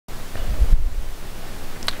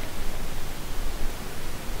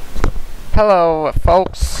Hello,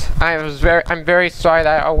 folks. I'm very sorry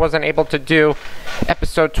that I wasn't able to do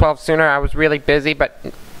episode 12 sooner. I was really busy, but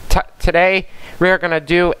today we are going to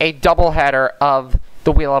do a doubleheader of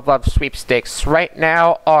the Wheel of Love Sweepstakes. Right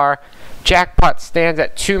now, our jackpot stands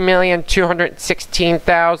at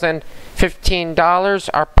 $2,216,015.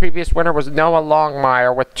 Our previous winner was Noah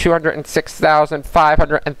Longmire with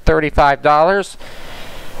 $206,535.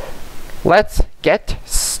 Let's get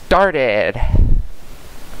started.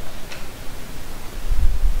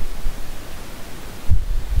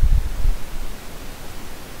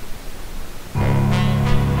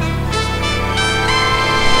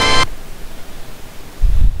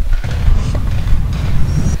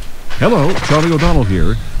 Hello, Charlie O'Donnell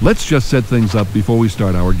here. Let's just set things up before we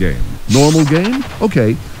start our game. Normal game?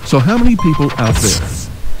 Okay, so how many people out there?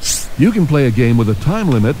 You can play a game with a time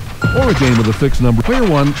limit or a game with a fixed number. Player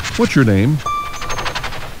one, what's your name?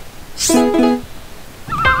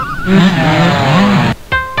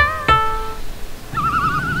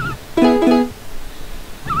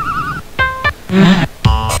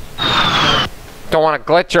 Don't want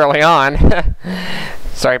to glitch early on.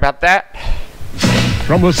 Sorry about that.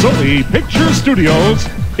 From the Sony Picture Studios,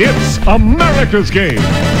 it's America's Game.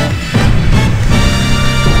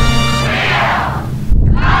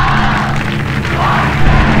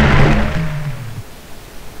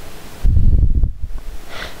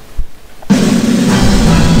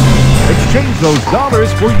 Exchange those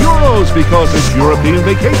dollars for euros because it's European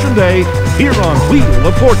Vacation Day here on Wheel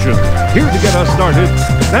of Fortune. Here to get us started,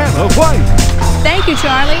 Vanna White. Thank you,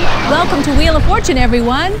 Charlie. Welcome to Wheel of Fortune,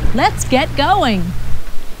 everyone. Let's get going.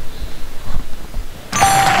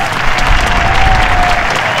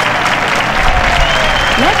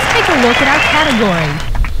 Let's take a look at our category.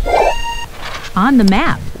 On the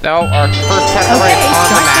map. No, our first category is on the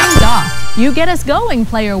start map. things off. You get us going,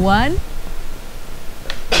 player one.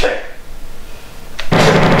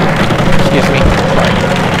 Excuse me. Sorry.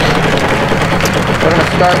 We're going to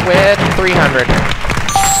start with $300.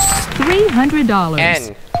 $300.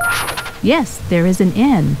 N. Yes, there is an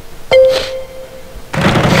N.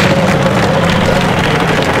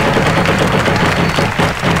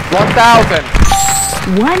 $1,000.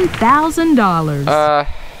 $1,000.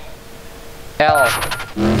 L.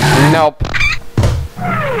 Nope.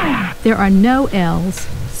 There are no L's.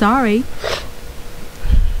 Sorry.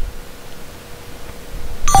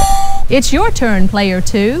 It's your turn, player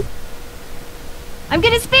two. I'm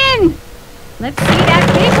gonna spin! Let's see that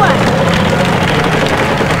big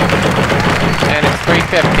And it's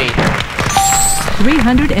 $350.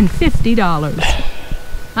 $350. one.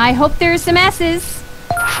 I hope there's some S's.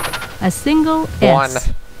 A single One. S.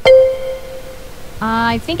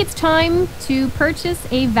 I think it's time to purchase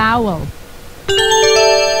a vowel.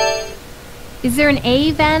 Is there an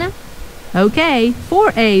A, Vanna? Okay,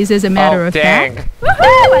 4 A's as a matter of dang. fact. Woohoo!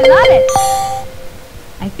 I love it!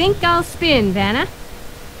 I think I'll spin, Vanna.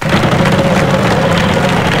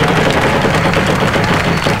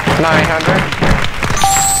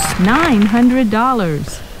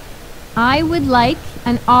 $900. I would like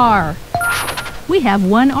an R. We have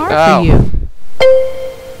one R Oh. for you.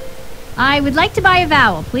 I would like to buy a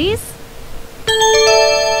vowel, please.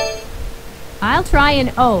 I'll try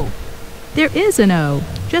an O. There is an O,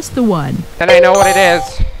 just the one. And I know what it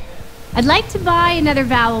is. I'd like to buy another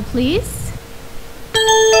vowel, please.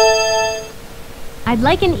 I'd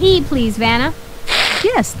like an E, please, Vanna.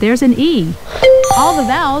 Yes, there's an E. All the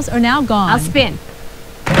vowels are now gone. I'll spin.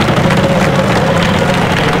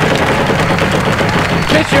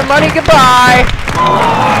 Kiss your money goodbye.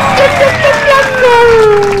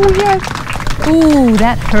 Ooh,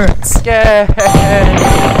 that hurts. Yeah.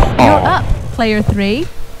 You're up, player three.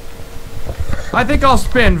 I think I'll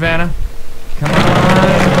spin, Vanna. Come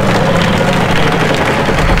on.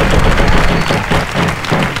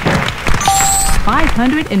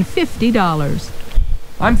 $550.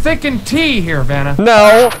 I'm thinking T here, Vanna.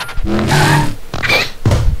 No.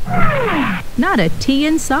 Not a T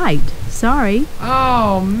in sight. Sorry.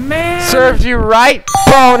 Oh, man. Serves you right,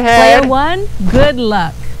 bonehead. Player one, good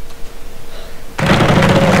luck.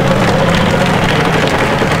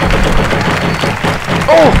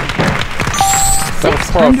 Oh. That was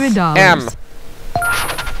close. $600. M.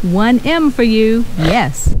 One M for you.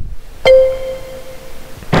 Yes.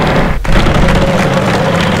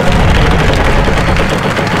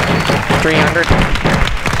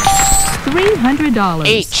 $300.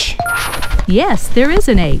 H. Yes, there is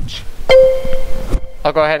an H.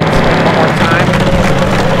 I'll go ahead and spin one more time.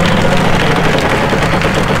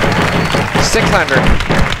 $600.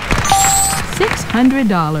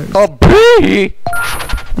 $600. A B.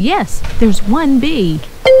 Yes, there's one B.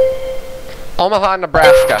 Omaha,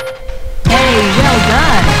 Nebraska. well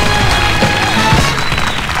done.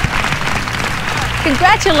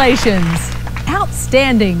 Congratulations.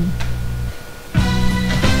 Outstanding.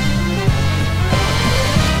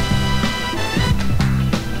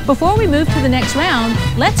 Before we move to the next round,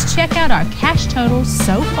 let's check out our cash totals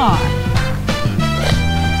so far.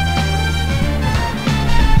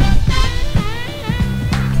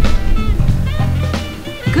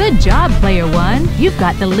 Good job, player one. You've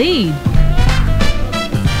got the lead.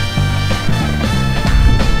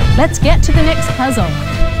 Let's get to the next puzzle.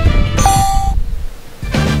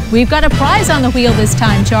 We've got a prize on the wheel this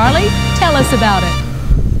time, Charlie. Tell us about it.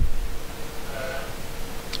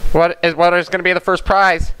 What is going to be the first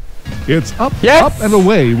prize? It's up, Yes! up and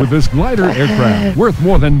away with this glider aircraft, worth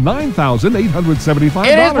more than $9,875.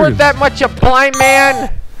 It is worth that much, you blind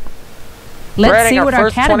man. We're Let's adding see what our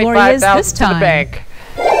first category is 25,000 this to the time. bank.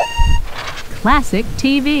 Classic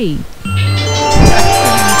TV.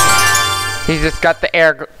 He's just got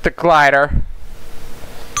the glider.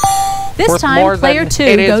 This Worth time, more player than, two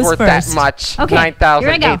it is goes worth first. that much. Okay, here I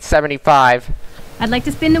go. $9,875. I'd like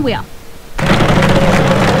to spin the wheel.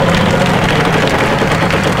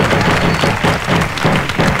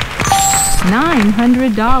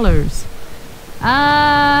 $900.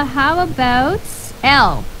 How about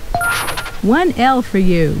L? One L for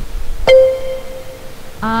you.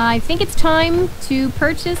 I think it's time to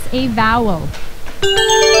purchase a vowel.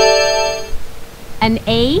 An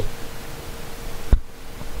A?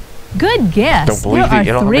 Good guess. Don't believe there it.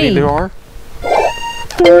 You are know how many three. there are?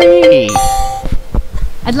 3.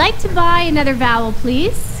 I'd like to buy another vowel,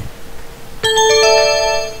 please.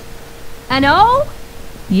 An O?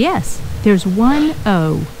 Yes, there's one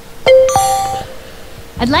O.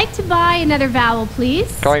 I'd like to buy another vowel,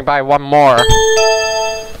 please. Going by one more.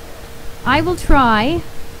 I will try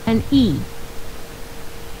an E.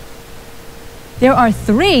 There are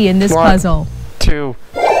three in this One. puzzle. 2,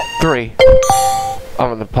 3.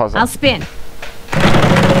 On the puzzle. I'll spin.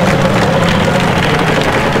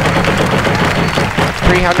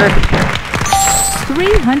 300.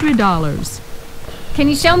 $300. Can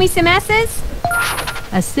you show me some S's?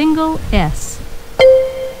 A single S.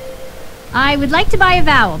 I would like to buy a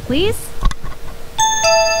vowel, please.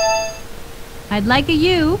 I'd like a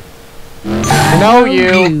U. No,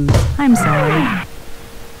 you. U's. I'm sorry.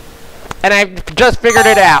 And I've just figured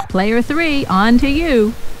it out. Player three, on to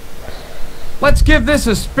you. Let's give this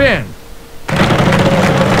a spin.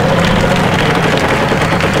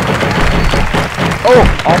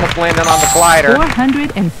 Oh, almost landed on the glider.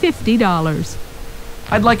 $450.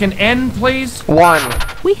 I'd like an N, please. 1.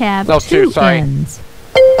 We have No, two two, sorry. N's.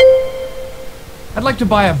 I'd like to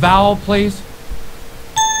buy a vowel, please.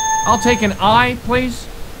 I'll take an I, please.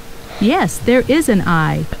 Yes, there is an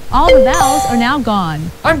I. All the vowels are now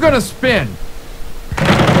gone. I'm gonna spin.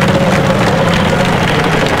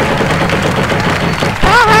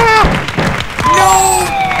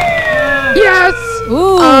 Yes!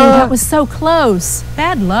 Ooh, that was so close.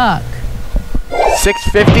 Bad luck.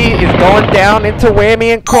 650 is going down into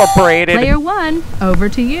Whammy Incorporated. Player one, over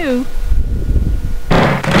to you.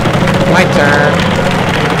 My turn.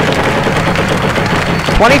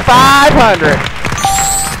 2,500.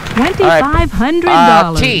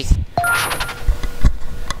 $2,500. T.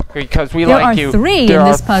 Because we There like are you. three there in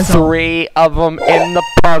are this puzzle. 3 of them in the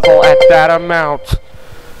puzzle at that amount.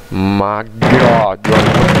 My God, you're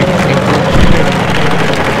looking in good shape.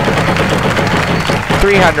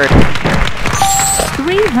 300.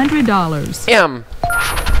 $300. M.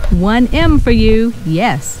 One M for you,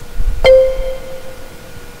 yes.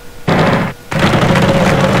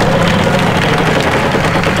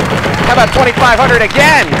 How about 2,500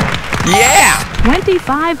 again? Yeah.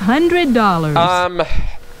 $2,500.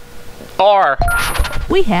 R.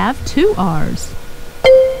 We have two R's.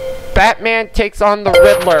 Batman takes on the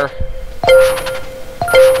Riddler.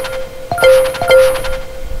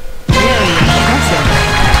 Very impressive.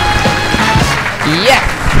 Yes.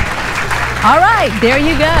 All right, there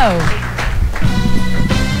you go.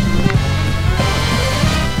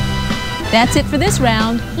 That's it for this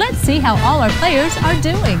round. Let's see how all our players are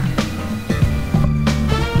doing.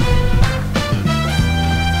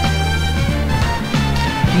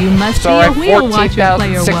 You must So be I a wheel watcher,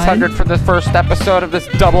 player 14,600 one. for the first episode of this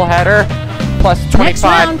doubleheader, plus Next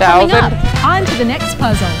round coming up. 25,000. On to the next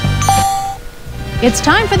puzzle. It's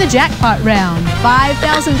time for the jackpot round.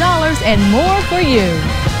 $5,000 and more for you.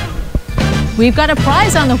 We've got a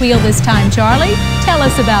prize on the wheel this time, Charlie. Tell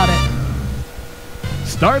us about it.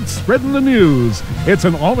 Start spreading the news. It's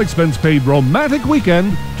an all-expense-paid romantic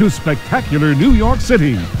weekend to spectacular New York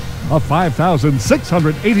City. A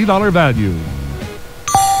 $5,680 value.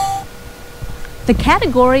 The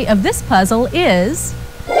category of this puzzle is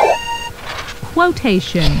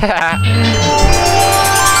quotation.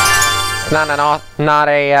 Not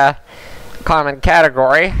a common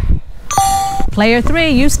category. Player 3,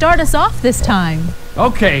 you start us off this time.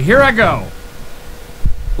 Okay, here I go.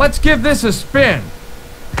 Let's give this a spin.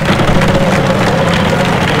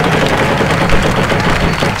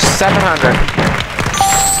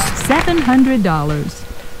 $700.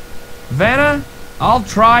 Vanna, I'll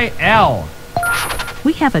try L.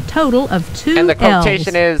 We have a total of 2 And the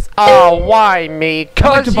quotation is, oh, why me? I'd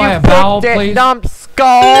like to Cause buy you a vowel, picked it, please.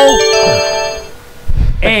 numbskull.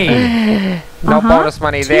 A. No bonus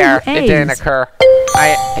money 2 there. It didn't A's. occur.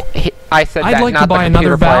 I said I'd that, like to not buy the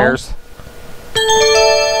computer another vowel. players.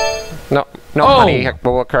 No Oh. money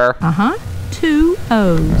will occur. 2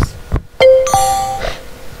 O's.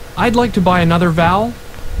 I'd like to buy another vowel.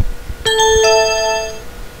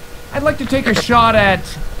 I'd like to take a shot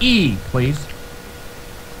at E, please.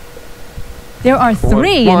 There are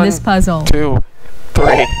 3 in this 1, puzzle. 2,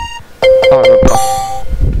 3. Oh, no.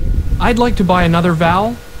 I'd like to buy another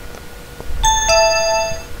vowel.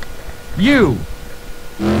 U.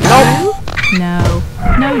 Nope. No.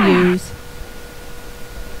 No U's.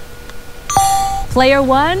 Player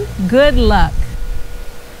 1, good luck.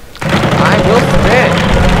 I will spin.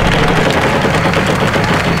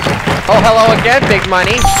 Oh, hello again, big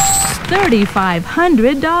money.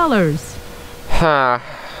 $3,500. Huh.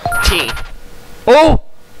 T. Oh!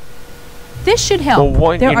 This should help. The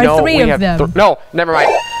one There you are know 3 we of have them. no, never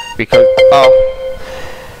mind. Because, oh.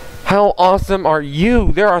 How awesome are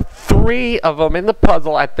you? There are 3 of them in the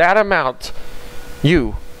puzzle at that amount.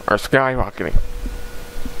 You are skyrocketing.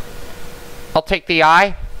 I'll take the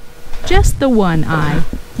I. Just the one I.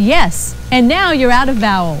 Yes, and now you're out of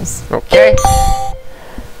vowels. Okay.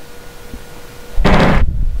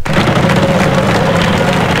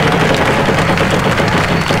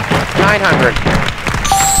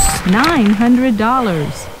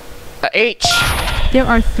 $900. H. There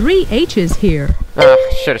are 3 H's here.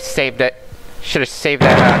 Should have saved it. Should have saved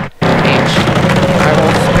that H. I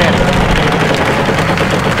will spin.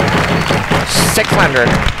 600.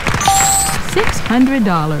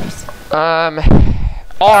 $600.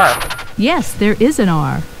 R. Yes, there is an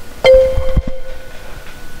R.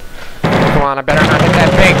 Come on, I better not hit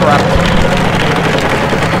that bankrupt.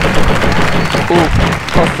 Ooh,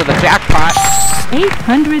 close to the jackpot.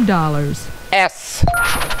 $800. S.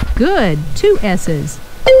 Good, 2 S's.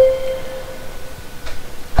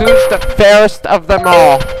 Who's the fairest of them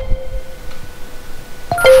all?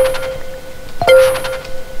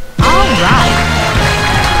 All right.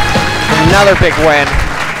 Another big win.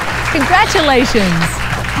 Congratulations.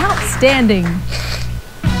 Outstanding.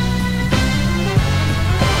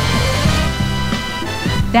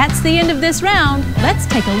 That's the end of this round. Let's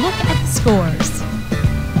take a look at the scores.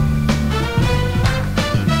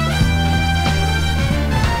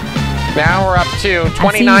 Now we're up to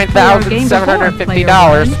play our game before, player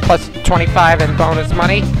 $29,750 one. plus 25 in bonus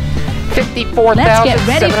money. Let's get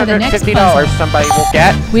ready for the next $54,750 puzzle. somebody will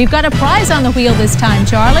get. We've got a prize on the wheel this time,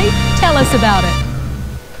 Charlie. Tell us about it.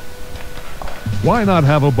 Why not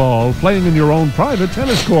have a ball playing in your own private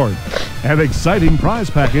tennis court? An exciting prize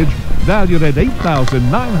package valued at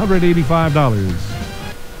 $8,985.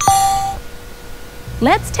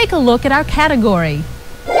 Let's take a look at our category.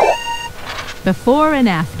 Before and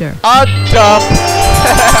after. A dump.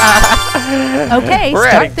 Okay, We're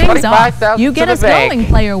start adding things off. 25,000 You to get the us bank. going,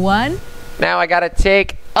 player 1. Now I gotta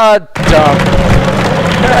take a dump.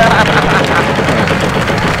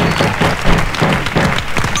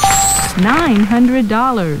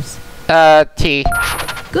 $900. T.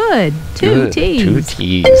 Good, 2 T's. 2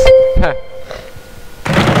 T's.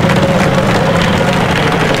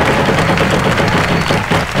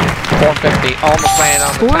 $450. Almost landing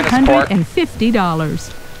on the tennis court.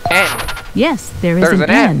 $450. N. Yes, there is There's an an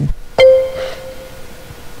N. N.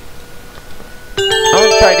 I'm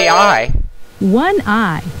gonna try the I. 1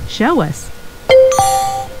 I. Show us.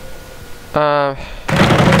 Let's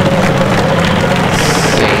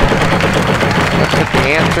see. What could the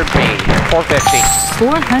answer be? $450.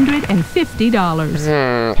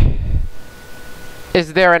 $450.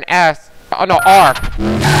 Is there an S? Oh no, R.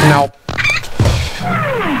 No.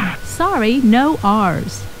 Sorry, no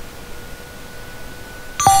R's.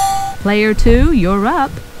 Player 2, you're up.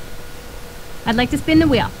 I'd like to spin the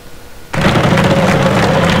wheel.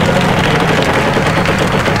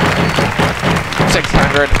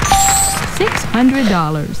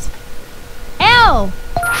 $600. L!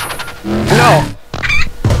 No.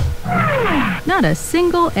 Not a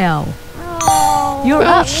single L. Oh. You're Oh,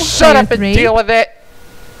 up, shut player up and 3. deal with it.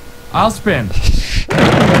 I'll spin.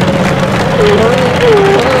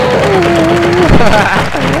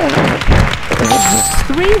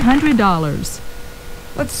 $300.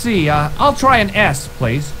 Let's see, I'll try an S,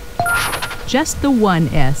 please. Just the one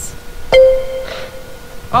S.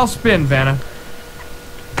 I'll spin, Vanna.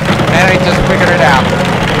 And I just figured it out.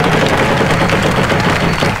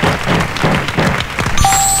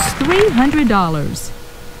 $300.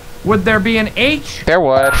 Would there be an H? There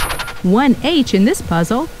would. One H in this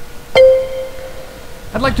puzzle.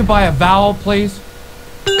 I'd like to buy a vowel, please.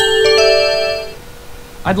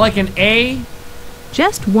 I'd like an A.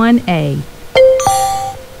 Just one A.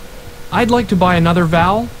 I'd like to buy another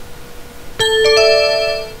vowel.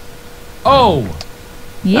 O.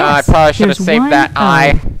 Yes, I probably should have there's saved one that O.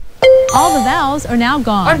 I. All the vowels are now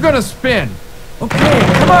gone. I'm gonna spin. Okay,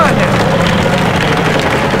 come on now.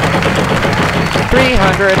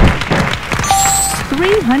 300.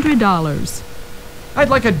 $300. I'd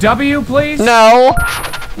like a W, please. No.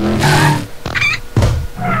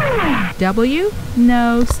 W?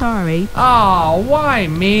 No, sorry. Oh, why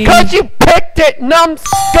me? Cause you picked it, Player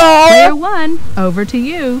numbskull! one, over to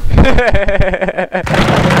you.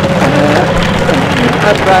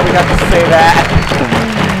 I'm glad we got to say that.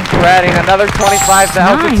 We're adding another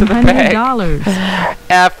 25,000 to the bag. $900.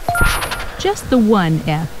 F. Just the one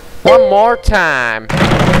F. One more time.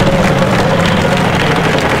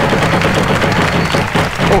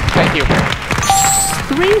 Oh, thank you.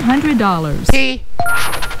 $300. P.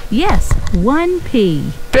 Yes, one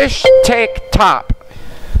P. Fish take top.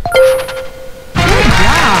 Good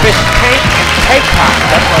job. Fish tank and take top.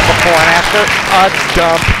 That's what before and after.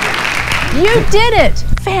 Jump. You did it.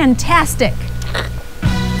 Fantastic.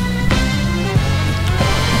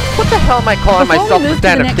 What the hell am I calling Before myself we the move to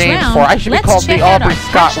Den the of next Games round, for? I should be let's called the check out Aubrey our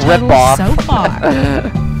Scott cash totals ripoff. so far.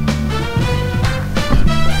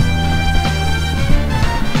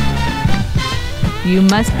 You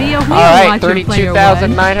must be a wheel Alright, watcher, player one.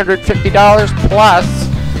 $32,950 plus.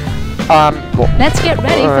 Let's get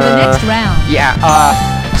ready for the next round. Yeah,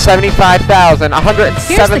 75,000,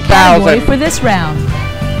 Here's the category 107,000, for this round.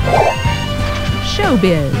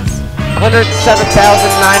 Showbiz.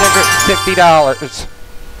 $107,950.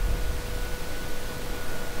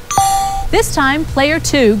 This time, player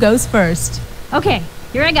two goes first. Okay,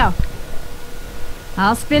 here I go.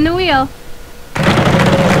 I'll spin the wheel.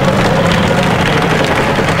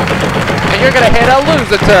 And you're gonna hit a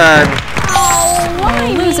lose a turn.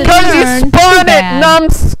 Oh, lose a Cause you turn. spun Too it, bad.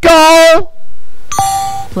 numbskull!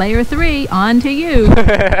 Player three, on to you.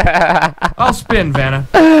 I'll spin, Vanna.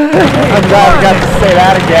 I'm glad we got to say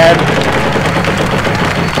that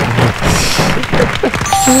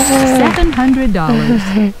 $700.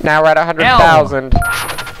 again. Now we're at 100,000.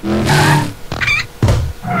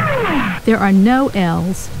 There are no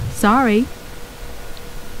L's. Sorry.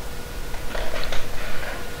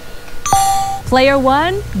 Player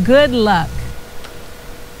one, good luck.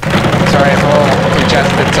 Sorry, I'm a little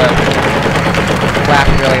congested to laugh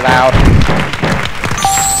really loud.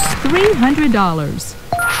 $300.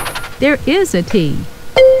 There is a T.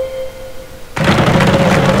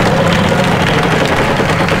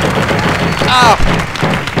 Oh!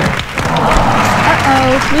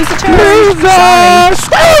 Uh-oh, lose a turn. Loser!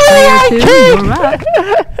 Player two, you're up.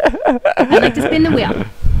 I'd like to spin the wheel.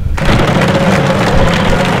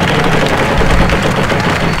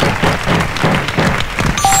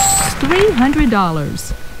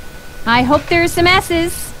 $300. I hope there's some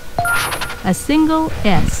S's. A single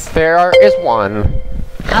S. There is one.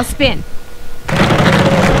 I'll spin.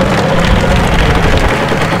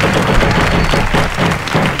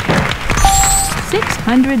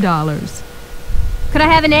 $600. Could I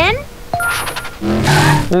have an N?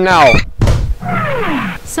 No.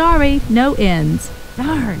 Sorry, no N's.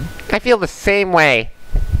 Darn. I feel the same way.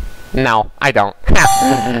 No, I don't.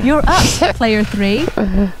 You're up, player three.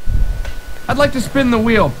 I'd like to spin the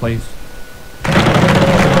wheel, please.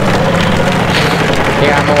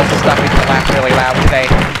 Yeah, I'm a little stuffy to laugh really loud today.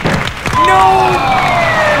 No!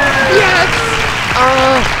 Yes! Oh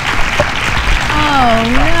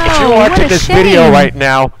no! If you're what watching a this shame. video right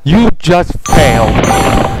now, you just failed.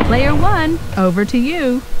 Player one, over to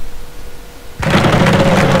you.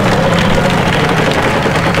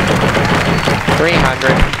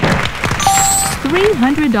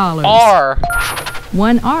 $300. R.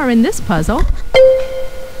 One R in this puzzle.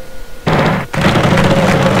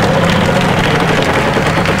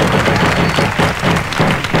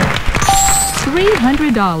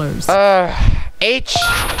 $300. H.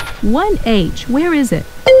 One H. Where is it?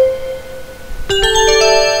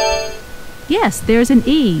 Yes, there's an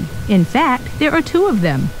E. In fact, there are two of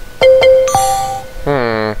them.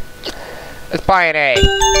 Let's buy an A.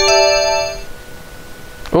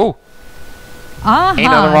 Ooh. Aha, And it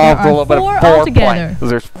involves there a little are bit of 4 board play. altogether. 'Cause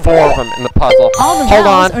there's 4 of them in the puzzle. All the Hold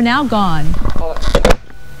vowels on. are now gone. Hold on.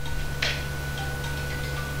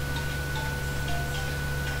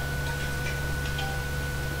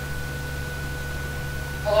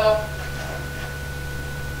 Hello?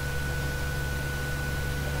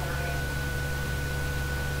 Good morning.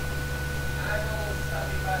 I'm a little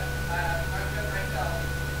stuffy, but I'm good myself.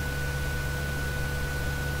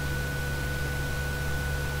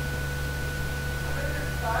 What are your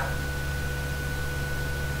thoughts?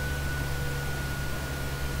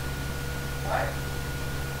 What?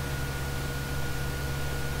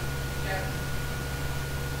 Yeah.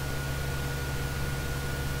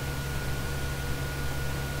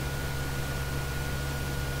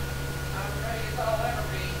 I'm ready as I'll ever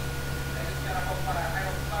be. I just gotta hope I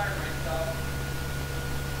don't tire myself.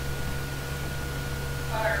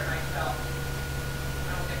 Tire myself.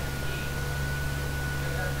 I don't get fatigued.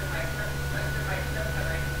 Because that's been my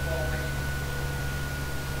kryptonite slowly.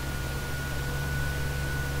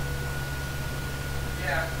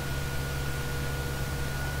 Yeah.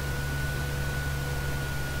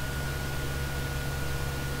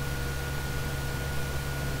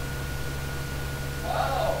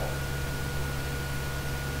 Whoa.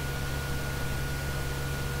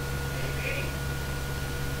 Maybe.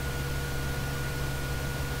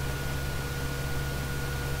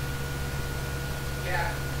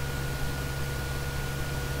 Yeah.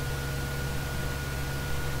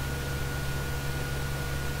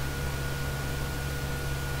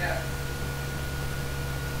 Yeah.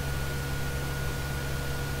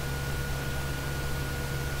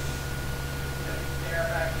 Let me stare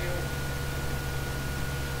back you.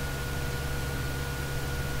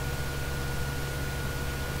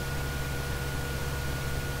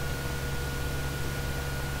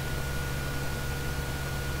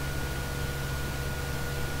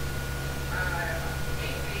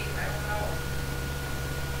 Maybe, I don't know.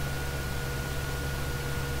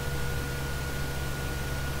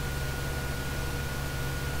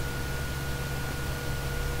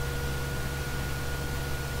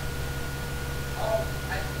 Oh,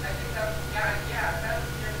 I think that was, yeah, that was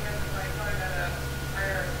near the end of my time at a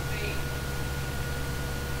higher speed.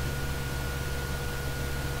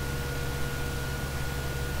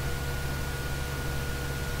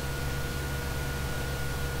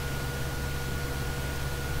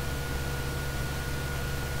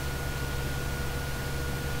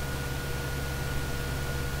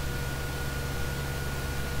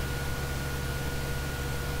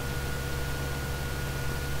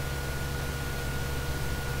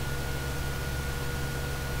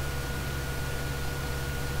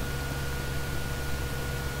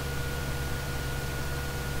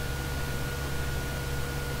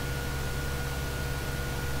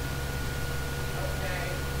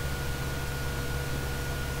 Okay.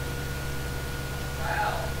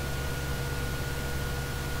 Wow.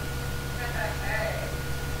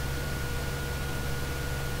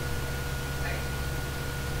 Hey.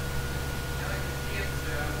 I like to see it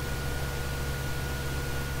soon.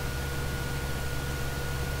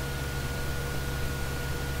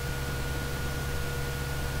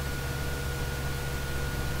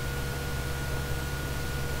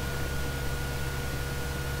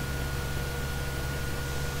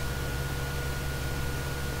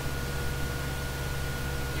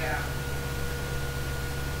 Yeah.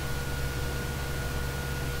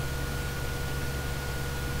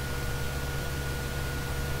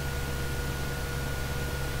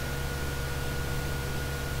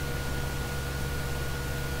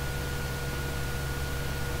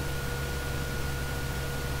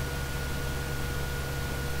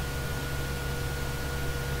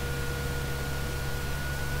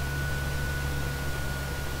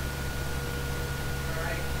 All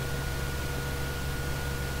right.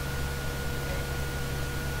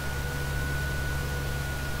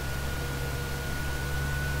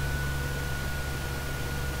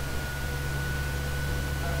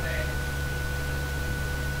 Okay.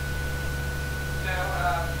 So,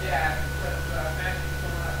 yeah, let's imagine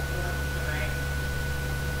someone at work tonight.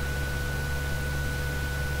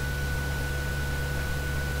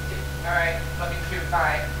 All right, love you too.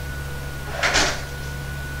 Bye.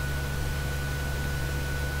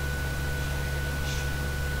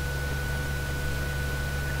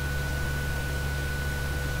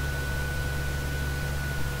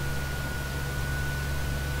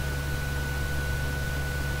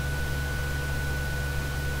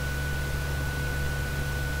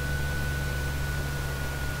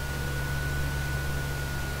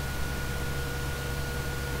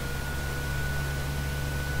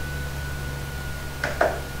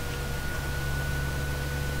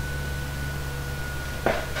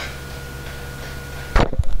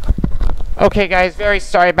 Okay, guys, very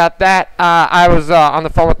sorry about that. I was on the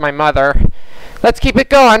phone with my mother. Let's keep it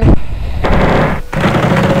going.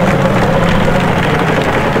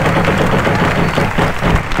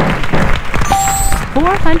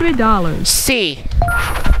 $400. C.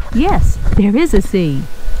 Yes, there is a C.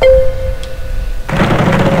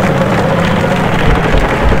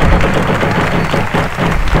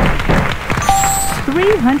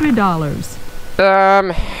 $300.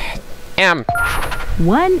 M.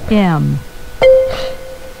 1M.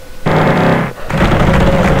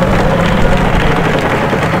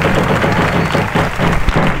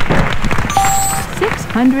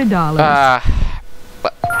 $600.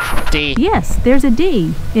 D. Yes, there's a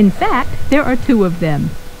D. In fact, there are 2 of them.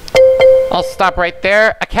 I'll stop right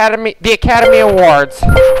there. The Academy Awards.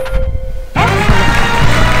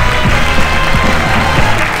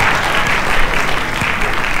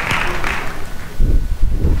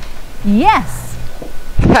 Yes.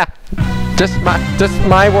 just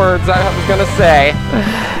my words. I was gonna say.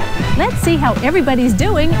 Let's see how everybody's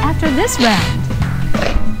doing after this round.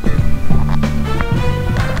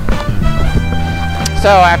 So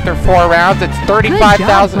after 4 rounds, it's Good job,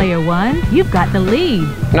 35,000. player 1. You've got the lead.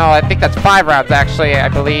 No, I think that's 5 rounds actually. I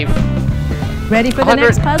believe. Ready for the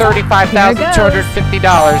next puzzle?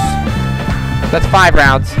 $135,250. That's 5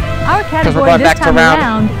 rounds. Our We're category going this back to time round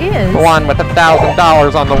around is 1 with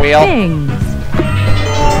 $1,000 on the wheel. things.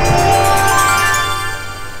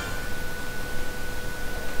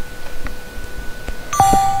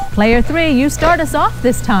 Player 3, you start us off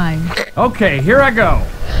this time. Okay, here I go.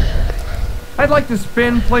 I'd like to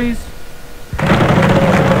spin, please.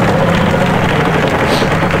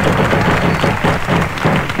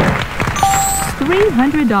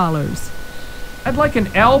 $300. I'd like an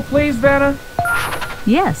L, please, Vanna.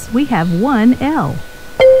 Yes, we have 1 L.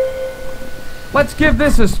 Let's give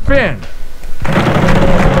this a spin.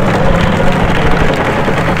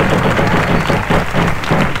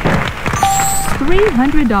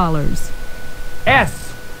 $300.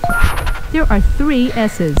 S. There are 3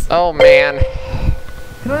 S's. Oh man.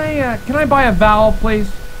 Can I buy a vowel, please?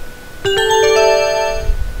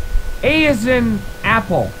 A is in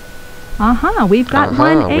apple. We've got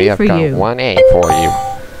 1 A for you. 1 A for you.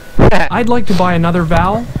 I'd like to buy another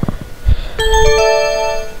vowel.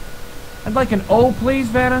 I'd like an O, please,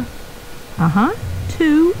 Vanna.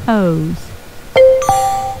 2 O's.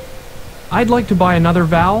 I'd like to buy another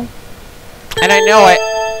vowel. And I know it.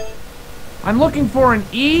 I'm looking for an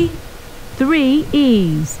E. 3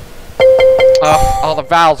 E's. Oh, all the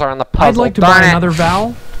vowels are on the puzzle. I'd like to buy another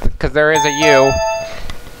vowel. Because there is a U.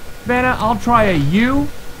 Vanna, I'll try a U.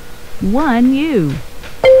 1 U.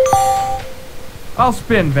 I'll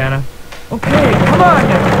spin, Vanna. Okay, come on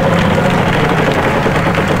now.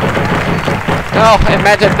 Oh,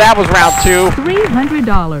 imagine if that was round 2.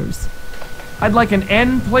 $300. I'd like an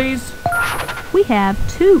N, please. We have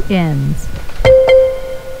 2 N's.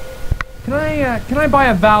 Can I buy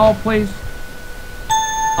a vowel, please?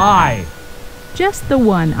 I. Just the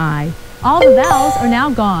 1 I. All the vowels are now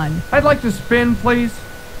gone. I'd like to spin, please.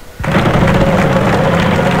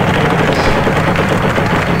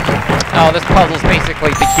 Oh, this puzzle's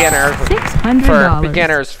basically beginner. $600. For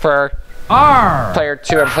beginners for R. player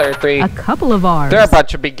 2 and player 3. A couple of R's. They're a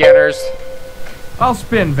bunch of beginners. I'll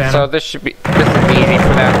spin, Vanna. So this is easy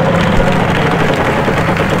for them.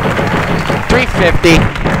 $350.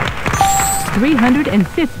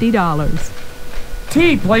 $350.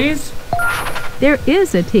 T, please. There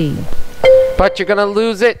is a T. But you're gonna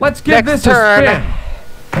lose it. Let's give next this turn. a spin.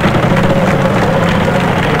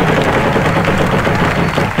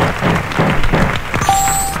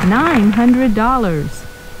 $900.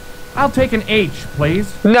 I'll take an H,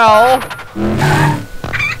 please. No.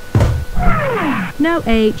 No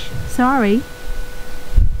H. Sorry.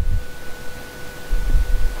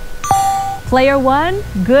 Player 1,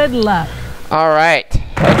 good luck. All right.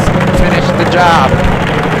 Let's finish the job.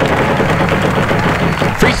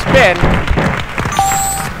 Free spin.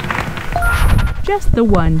 Just the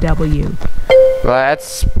 1 W. Let's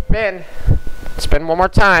spin. Spin one more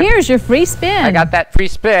time. Here's your free spin. I got that free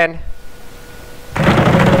spin.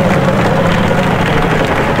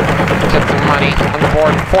 Get some money on the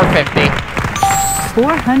board. $450.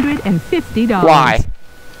 $450. Why?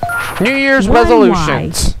 New Year's Why?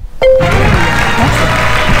 resolutions.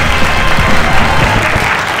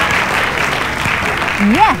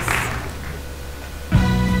 Yes.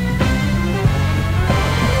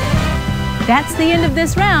 That's the end of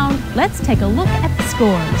this round. Let's take a look at the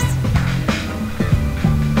scores.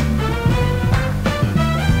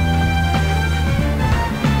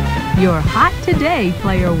 You're hot today,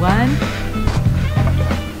 player 1.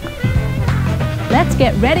 Let's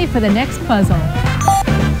get ready for the next puzzle.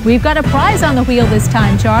 We've got a prize on the wheel this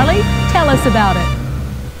time, Charlie. Tell us about it.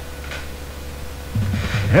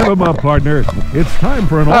 Have 'em up, partner. It's time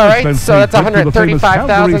for an All right, all-expense so that's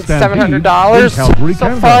 $135,700 so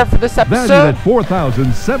far for this Valued episode. at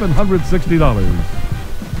 $4,760.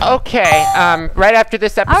 Okay, right after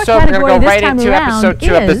this episode, we're category going to go this right time into around episode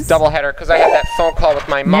 2 of this is- doubleheader because I had that phone call with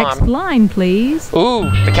my Next mom. line, please. Ooh,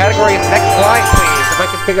 the category is next line, please. If I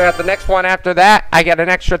can figure out the next one after that, I get an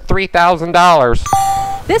extra $3,000.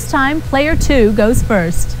 This time, player 2 goes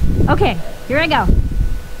first. Okay, here I go.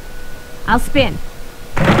 I'll spin.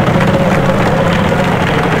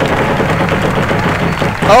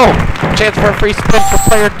 Oh, chance for a free spin for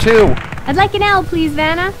player 2. I'd like an L, please,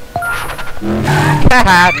 Vanna.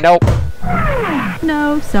 Haha, nope.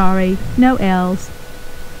 No, sorry. No L's.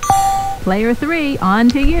 Player 3, on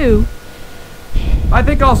to you. I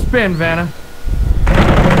think I'll spin, Vanna.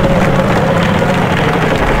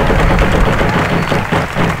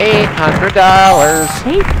 $800.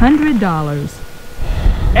 $800.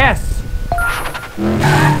 S.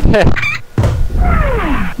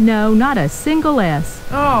 No, not a single S.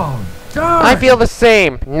 Oh, darn. I feel the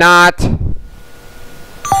same. Not.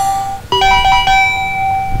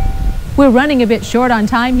 We're running a bit short on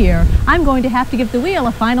time here. I'm going to have to give the wheel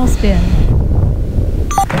a final spin.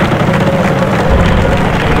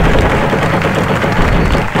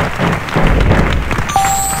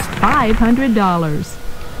 $500.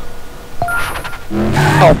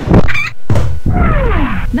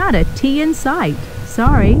 Oh, Not a T in sight.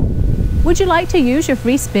 Sorry. Would you like to use your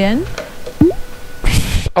free spin?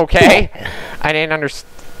 okay. I didn't understand.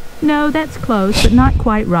 No, that's close, but not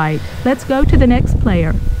quite right. Let's go to the next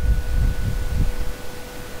player.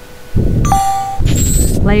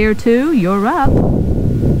 Player 2, you're up.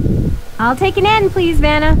 I'll take an N, please,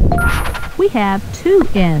 Vanna. We have 2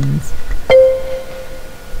 N's.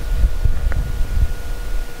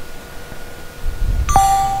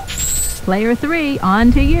 Player 3,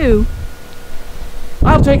 on to you.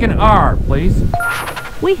 I'll take an R, please.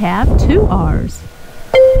 We have 2 R's.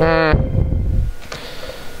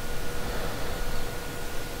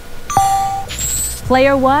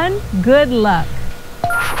 Player 1, good luck.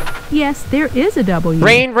 Yes, there is a W.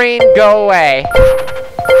 Rain, rain, go away.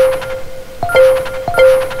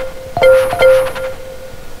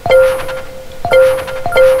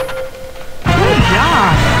 Good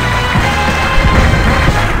job.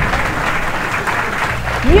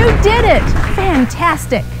 You did it!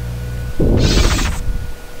 Fantastic.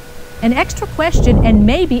 An extra question and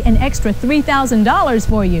maybe an extra $3,000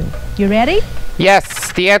 for you. You ready?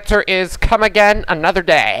 Yes, the answer is come again another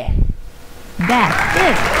day. That's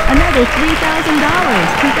it. Another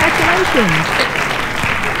 $3,000. Congratulations.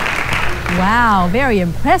 Wow, very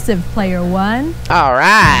impressive, player 1. All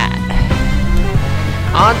right.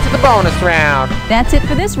 On to the bonus round. That's it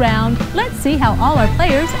for this round. Let's see how all our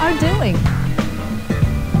players are doing.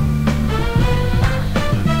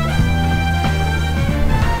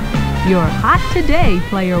 You're hot today,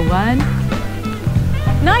 player 1.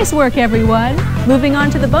 Nice work, everyone. Moving on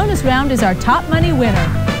to the bonus round is our top money winner,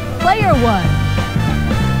 player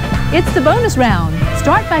 1. It's the bonus round.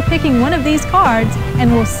 Start by picking one of these cards,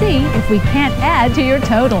 and we'll see if we can't add to your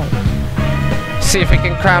total. See if we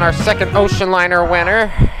can crown our second ocean liner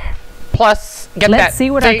winner. Plus, get that Let's see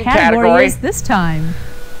what our thing category is this time.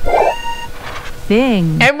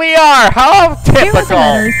 Thing. And we are. How Here with the typical.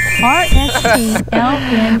 letters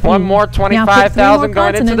R-S-T-L-N-E. One more Now pick 3 more 25,000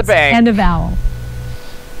 going into the consonants bank. and a vowel.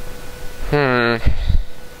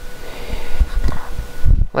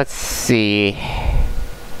 Let's see.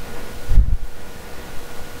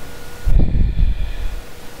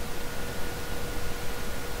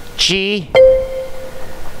 G.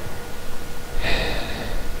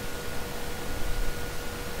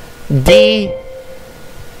 D.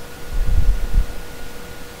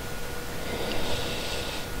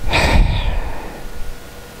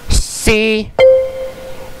 C.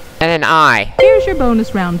 And an I. Here's your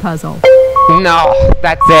bonus round puzzle. No,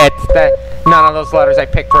 that's it. None of those letters I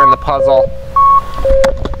picked were in the puzzle.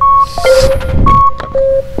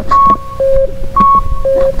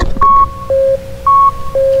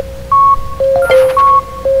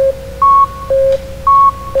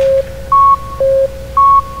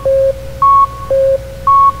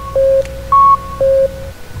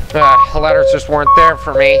 The letters just weren't there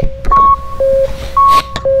for me.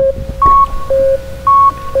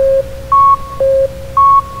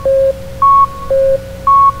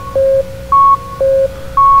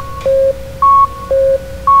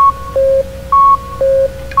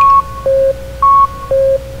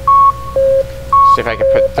 See if I can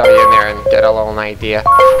put W in there and get a little idea.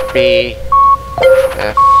 B.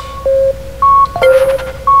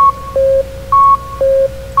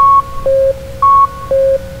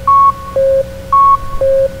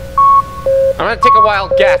 gonna take a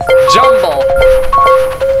wild guess. Jumble.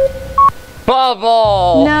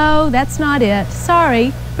 Bubble. No, that's not it.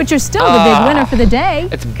 Sorry, but you're still the big winner for the day.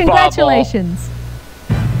 It's Congratulations.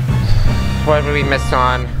 What did we miss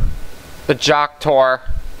on? The Jock Tour.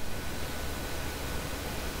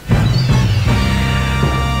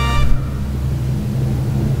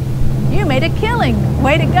 You made a killing.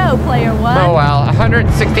 Way to go, player one. Oh well, Hi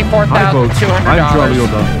folks, $164,200. I'm Charlie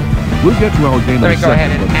O'Donnell. We'll get to our game Let in a me go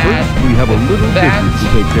ahead second, and but add first we have a little that. business to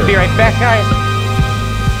take care Be of. right back, guys.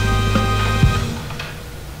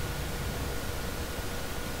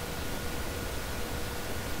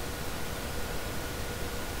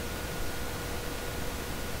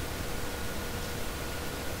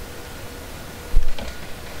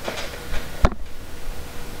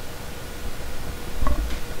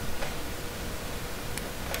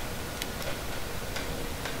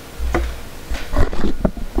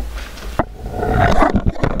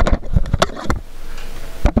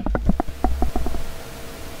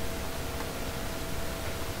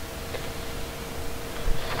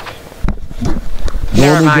 Never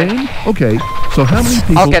Normal mind. game? Okay, so how many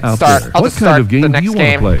people get out start- there? I'll What just kind start of game the do next you want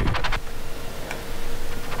to game. play?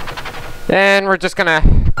 Then we're just gonna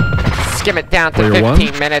skim it down to Player 15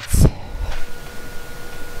 one. minutes.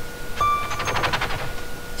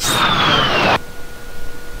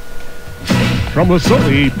 From the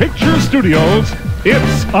Sony Picture Studios,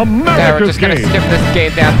 it's Yeah, we're America's just gonna Game. skip this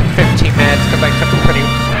game down to 15 minutes because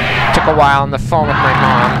I took a while on the phone with my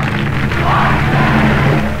mom.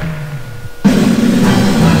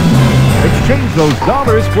 Exchange those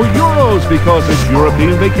dollars for euros because it's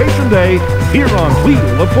European Vacation Day here on Wheel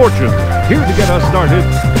of Fortune. Here to get us started,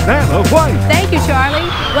 Nana White. Thank you, Charlie.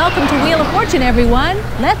 Welcome to Wheel of Fortune, everyone.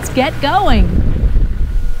 Let's get going.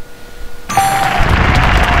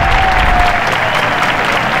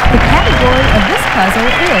 The category of this puzzle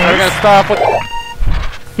We're gonna is start with.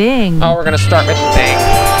 Thing. Oh, we're gonna start with thing.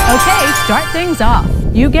 Okay, start things off.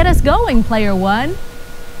 You get us going, player one.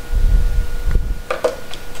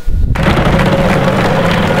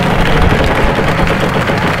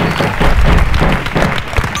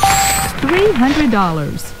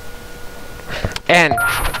 $300. And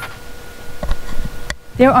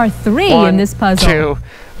There are three in this puzzle. 1, 2,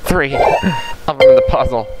 3 of them in the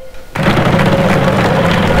puzzle.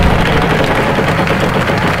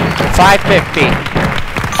 550.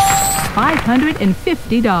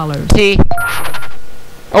 $550. T.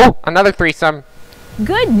 Oh, another threesome.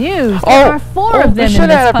 Good news. There are four of them this in should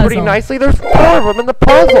this add up puzzle. pretty nicely. There's 4 of them in the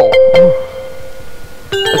puzzle.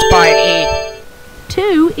 Let's buy an E.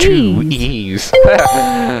 2 2 E's. E's.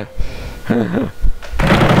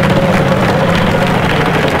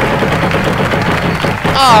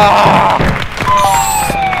 Ah!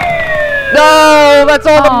 No, that's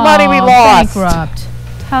all the money we Aw, lost. Bankrupt.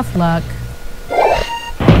 Tough luck.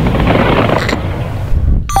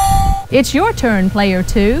 It's your turn, player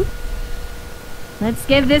two. Let's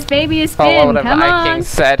give this baby a Oh, spin. what have Come on. Vikings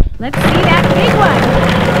said? Let's see that big one.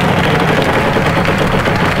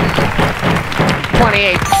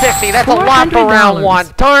 28.50. That's a lot for round $400. 1.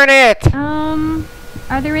 Darn it.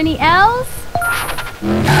 Are there any L's?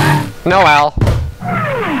 No L.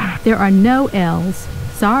 There are no L's.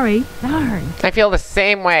 Sorry. Darn. I feel the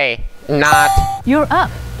same way. Not You're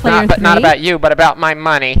up, player three. not about you, but about my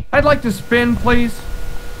money. I'd like to spin, please.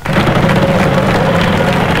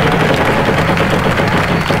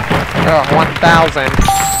 Oh, 1,000.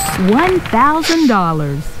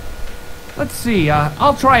 $1,000. Let's see,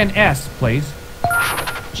 I'll try an S, please.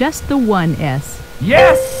 Just the one S.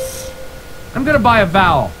 Yes! I'm gonna buy a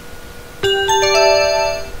vowel.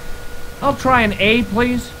 I'll try an A,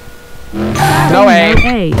 please. No A. No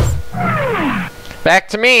A's. Back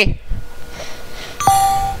to me.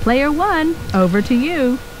 Player one, over to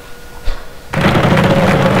you.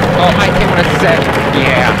 Oh, I came when I said,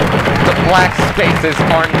 yeah. The black spaces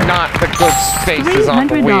are not the good spaces on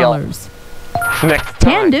the wheel. $300. Next Can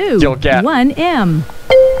time, do. you'll get. 1M.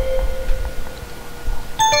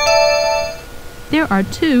 There are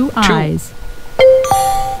two I's.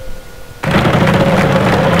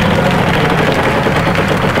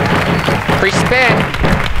 Free spin.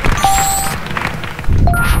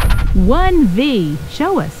 1V.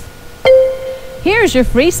 Show us. Here's your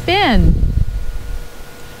free spin.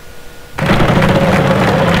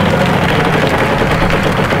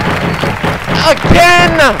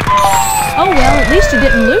 Again! Oh well, at least you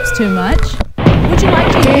didn't lose too much. Would you like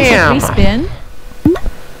to use your Damn. free spin?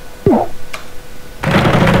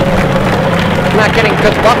 I'm not getting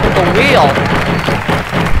good luck with the wheel.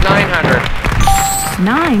 900.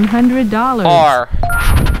 $900. R.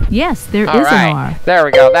 Yes, there is All right. an R. There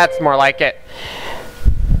we go. That's more like it.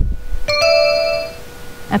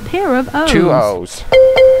 A pair of O's. 2 O's.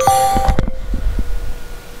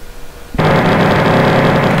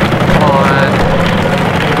 Come on.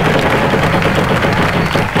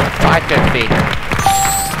 550.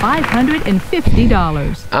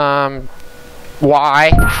 $550.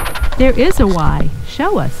 Y. There is a Y.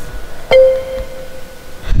 Show us.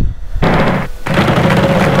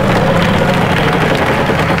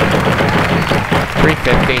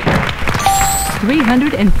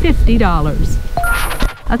 $350.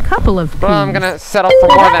 A couple of P's. Well, I'm gonna settle for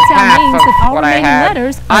more than That half means that of all what I remaining had.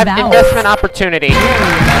 letters are vowels. Investment opportunity.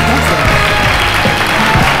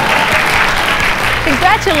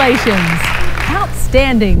 Congratulations!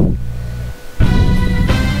 Outstanding!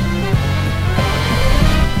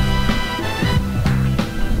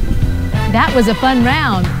 That was a fun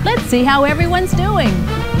round. Let's see how everyone's doing.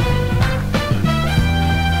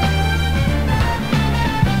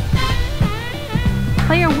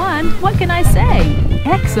 Player 1, what can I say?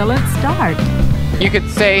 Excellent start. You could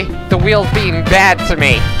say the wheel's being bad to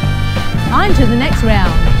me. On to the next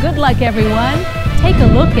round. Good luck, everyone. Take a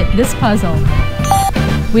look at this puzzle.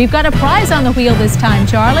 We've got a prize on the wheel this time,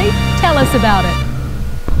 Charlie. Tell us about it.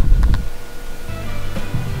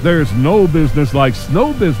 There's no business like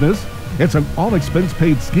snow business. It's an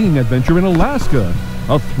all-expense-paid skiing adventure in Alaska.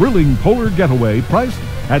 A thrilling polar getaway priced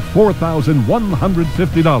at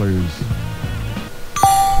 $4,150.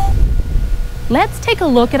 Let's take a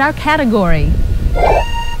look at our category.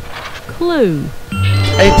 Clue.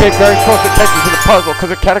 Hey, pay very close attention to the puzzle because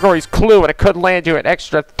the category's clue and it could land you an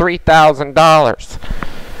extra $3,000.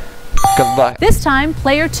 Good luck. This time,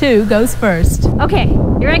 player 2 goes first. Okay,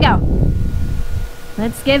 here I go.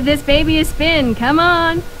 Let's give this baby a spin. Come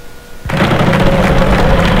on.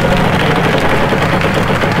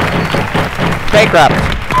 Bankrupt.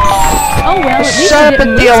 Oh, well, at least Shut you up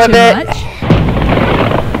and didn't deal lose with too it. much.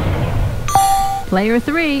 Player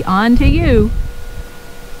 3, on to you.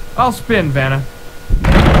 I'll spin, Vanna.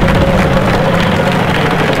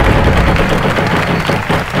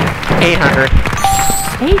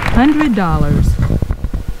 $800.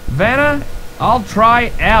 Vanna, I'll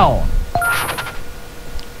try L.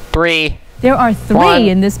 3. There are 3 1,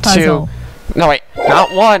 in this puzzle. 2. No, wait.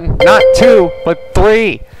 Not 1, not 2, but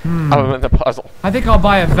 3. Oh, in the puzzle. I think I'll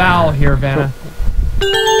buy a vowel here, Vanna.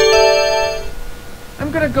 I'm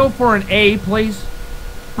gonna go for an A, please.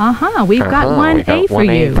 We've got one we got A for one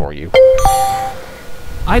you. A for you.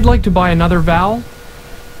 I'd like to buy another vowel.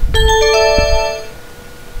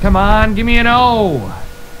 Come on, give me an O.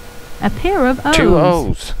 A pair of O's. 2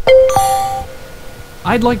 O's.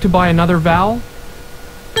 I'd like to buy another vowel.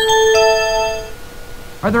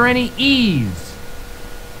 Are there any E's?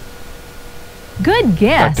 Good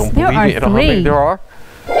guess. I don't There are believe it. How many 3. there are?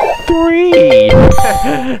 3.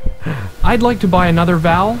 I'd like to buy another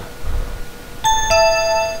vowel.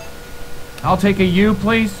 I'll take a U,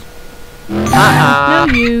 please. No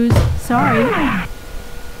U's. Sorry.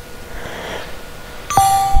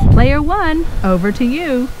 Player 1, over to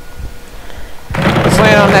you. Let's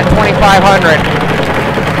land on that 2,500.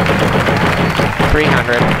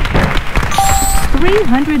 300.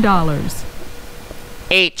 $300.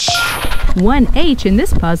 H. 1 H in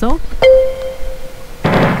this puzzle.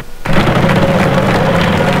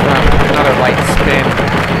 Another light spin.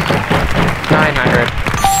 900.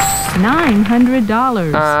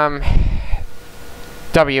 $900.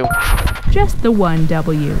 W. Just the one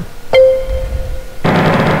W.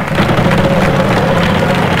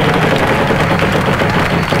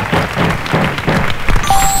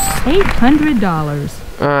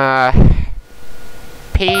 $800.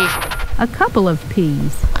 P. A couple of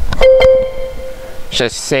P's.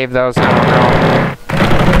 Just save those. I don't know.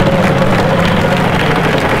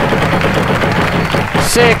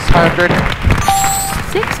 600.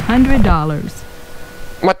 $600.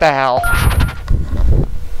 What the hell?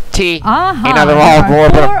 T. Uh-huh. You know, they're all There are four,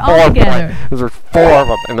 but four 4 altogether. points. Those are 4 of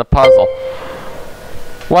them in the puzzle.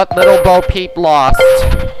 What little Bo Peep lost?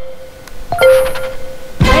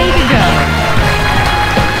 Way to go.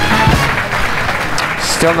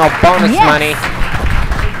 Still no bonus Yes. money.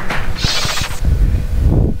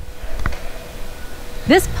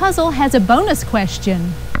 This puzzle has a bonus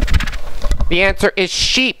question. The answer is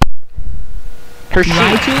sheep. Her sheep.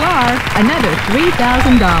 Right you are. Another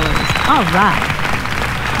 $3,000. All right.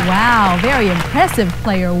 Wow, very impressive,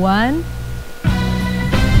 player 1.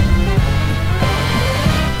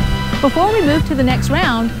 Before we move to the next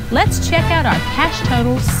round, let's check out our cash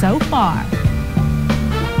totals so far.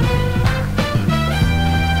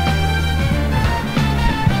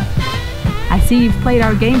 I see you've played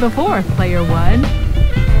our game before, player 1.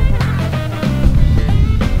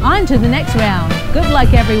 On to the next round. Good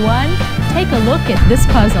luck, everyone. take a look at this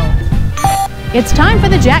puzzle. It's time for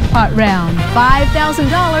the jackpot round.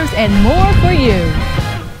 $5,000 and more for you.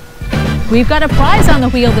 We've got a prize on the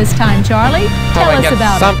wheel this time, Charlie. Tell us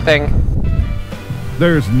about something.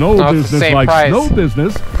 There's no business like snow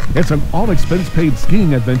business. It's an all-expense-paid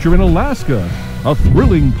skiing adventure in Alaska. A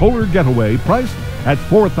thrilling polar getaway priced at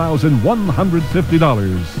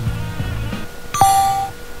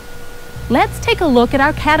 $4,150. Let's take a look at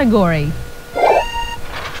our category.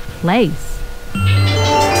 Place.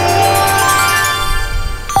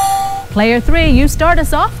 Player 3, you start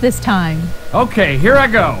us off this time. Okay, here I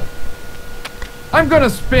go. I'm gonna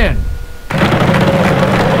spin.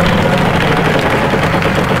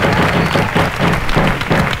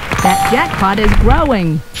 That jackpot is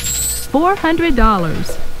growing.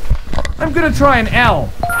 $400. I'm gonna try an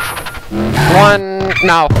L. No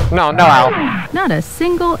L. Not a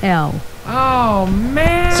single L. Oh,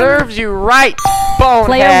 man. Serves you right, bonehead.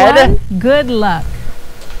 Player 1, good luck.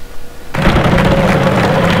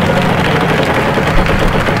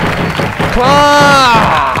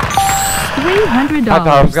 $300. I thought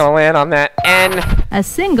I was gonna land on that N. A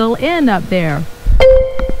single N up there.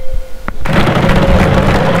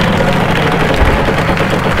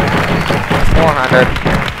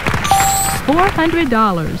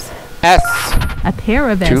 $400. S. A pair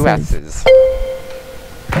of Two S's. S's.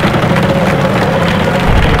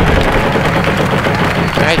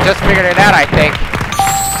 I just figured it out, I think.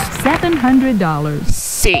 $700.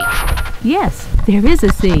 C. Yes, there is a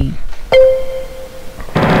C.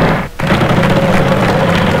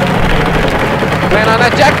 Land on a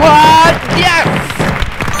jackpot! Yes!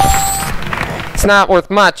 It's not worth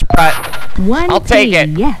much, but I'll take it.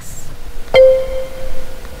 Yes.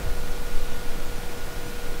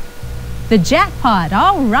 The jackpot,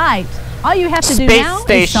 all right. All you have to do Space now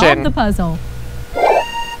station. is solve the puzzle.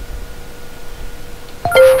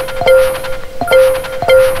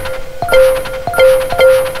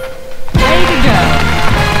 Ready to go.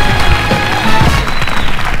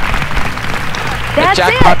 That's The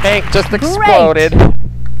jackpot it. bank just Great. exploded.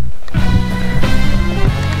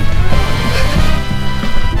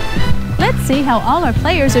 Let's see how all our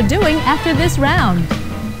players are doing after this round.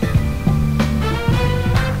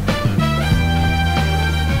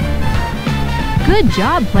 Good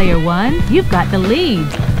job, player 1. You've got the lead.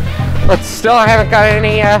 But still, I haven't got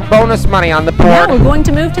any bonus money on the Now board. we're going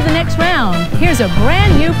to move to the next round. Here's a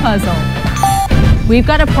brand new puzzle. We've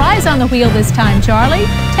got a prize on the wheel this time, Charlie.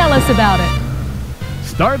 Tell us about it.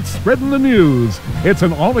 Start spreading the news. It's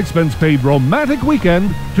an all-expense-paid romantic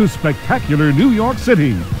weekend to spectacular New York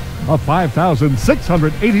City. A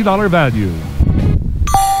 $5,680 value.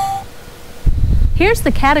 Here's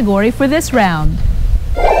the category for this round.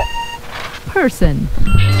 Person.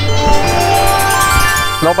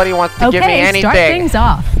 Nobody wants to give me Okay, anything. start things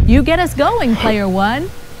off. You get us going, player 1.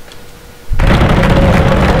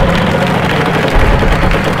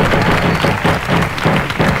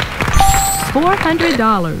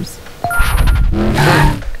 $400.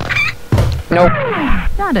 Nope.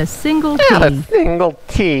 Not a single T. Not a single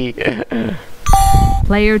T.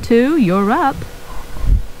 Player 2, you're up.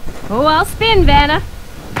 Oh, I'll spin, Vanna.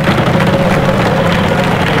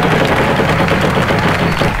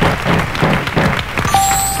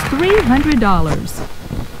 $300.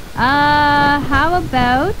 How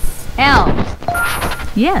about L?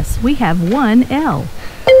 Yes, we have one L.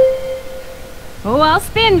 Oh, I'll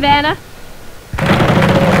spin, Vanna.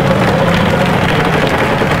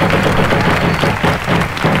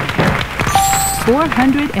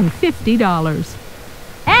 $450.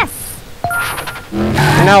 S.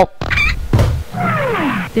 Nope.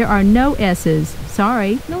 There are no S's.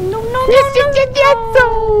 Sorry. No.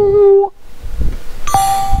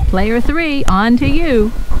 Player 3, on to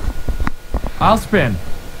you. I'll spin.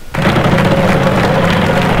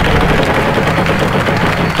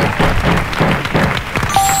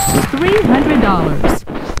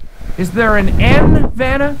 $300. Is there an N,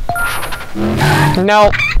 Vanna?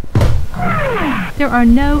 Nope. There are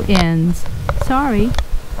no N's. Sorry.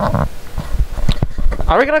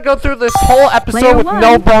 Are we gonna go through this whole episode Player with 1,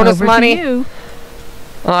 no bonus over money? to you.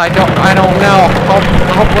 I don't know.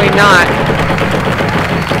 Hopefully not.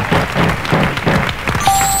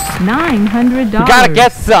 $900. We gotta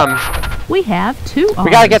get some. We have two R's.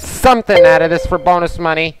 We gotta get something out of this for bonus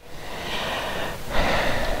money.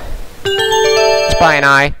 Let's buy an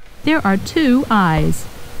eye. There are two I's.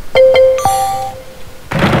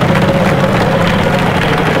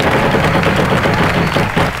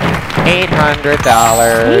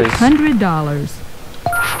 $800. $800.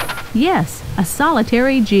 Yes, a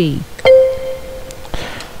solitary G.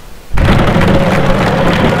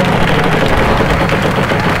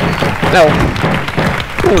 No.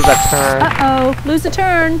 Lose a turn. Uh-oh, lose a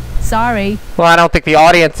turn. Sorry. Well, I don't think the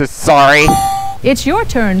audience is sorry. It's your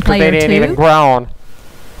turn, 'Cause they player didn't 2. even groan.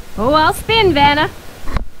 Oh, I'll spin, Vanna.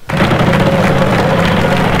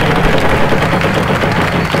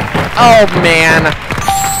 Oh, man.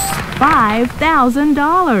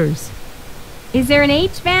 $5,000. Is there an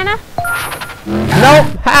H, Vanna? Nope.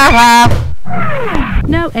 Ha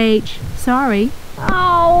No H. Sorry.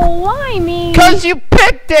 Oh, why me? 'Cause you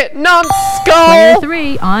picked it, Player numbskull!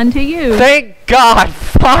 3, on to you. Thank God, I'll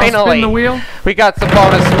spin finally. the wheel. We got some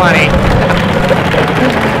bonus money.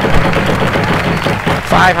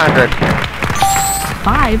 500.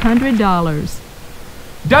 $500.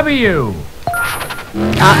 W.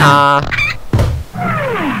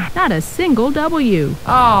 Not a single W.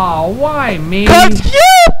 Oh, why me? 'Cause you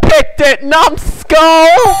picked it, numbskull!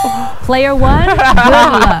 Player 1, good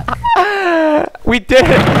luck. We did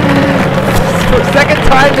it. For the second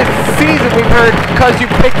time this season we've heard 'cause you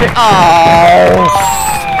picked it. Oh,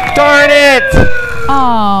 darn it.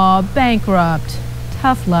 Aw, bankrupt.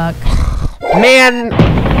 Tough luck. Man,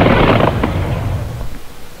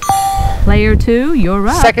 Player 2, you're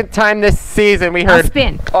up. second time this season we I'll heard.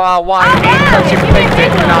 spin. Oh, why me? yeah, 'Cause you give me a picked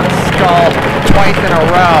big it, one. numbskull. Twice in a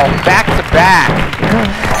row. Back to back.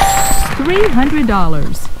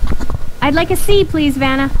 $300. I'd like a C, please,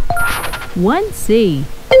 Vanna. 1C.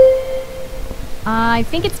 I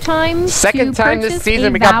think it's time Second to time purchase this season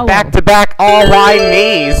a we got vowel. back to back all line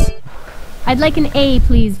knees. I'd like an A,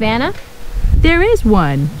 please, Vanna. There is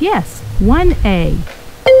one. Yes, 1A.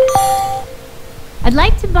 I'd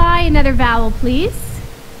like to buy another vowel, please.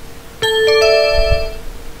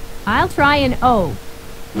 I'll try an O.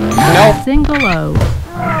 Nope. Single O.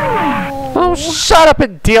 Oh, shut up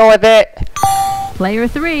and deal with it. Player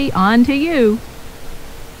 3, on to you.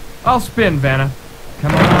 I'll spin, Vanna.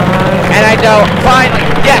 Come on. And I know, finally,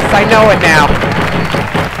 yes, I know it now.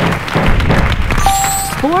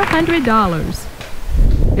 $400.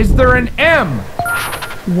 Is there an M?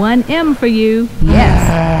 1M for you.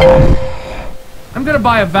 Yes. I'm gonna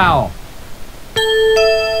buy a vowel.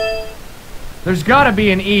 There's gotta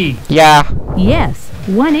be an E. Yeah. Yes,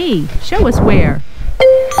 1E. Show us where.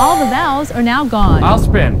 All the vowels are now gone. I'll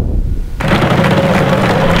spin.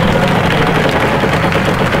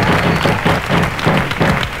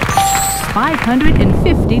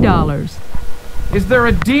 $550. Is there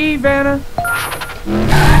a D, Vanna?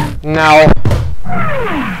 No.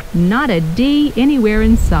 Not a D anywhere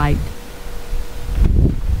in sight.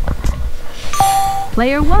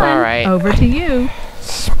 Player 1, All right. over to you.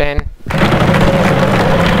 Spin.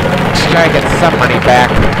 Let's try to get some money back.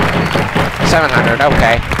 700,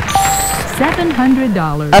 okay.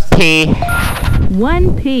 $700. A P.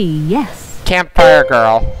 1P, yes. Campfire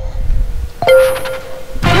girl. Good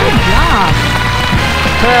job.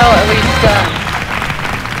 Well, at least,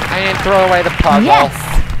 I didn't throw away the puzzle. Yes.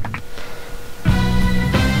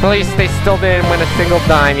 At least they still didn't win a single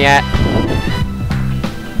dime yet.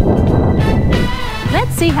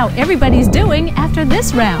 Let's see how everybody's doing after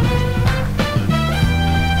this round.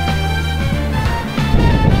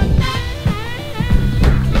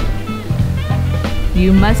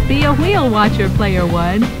 You must be a wheel watcher, Player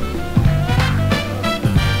 1.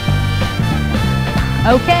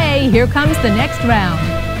 Okay, here comes the next round.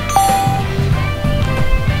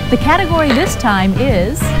 The category this time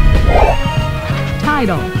is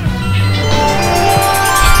title.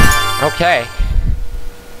 Okay.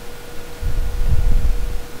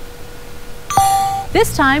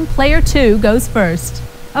 This time, Player 2 goes first.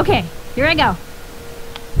 Okay, here I go.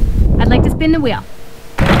 I'd like to spin the wheel.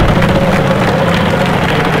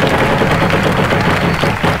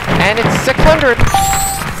 And it's 600.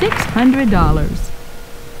 $600.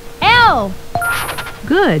 L.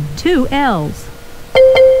 Good, 2 L's.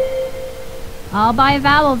 I'll buy a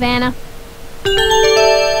vowel, Vanna.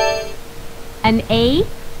 An A.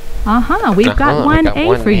 Uh-huh, we've got one we got A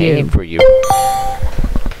one for A you. for you.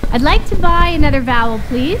 I'd like to buy another vowel,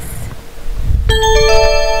 please.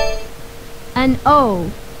 An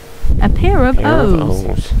O. A pair of Pair of O's.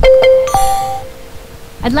 O's.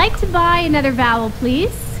 I'd like to buy another vowel,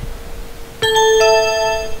 please.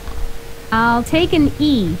 I'll take an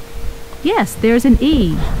E. Yes, there's an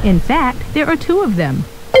E. In fact, there are 2 of them.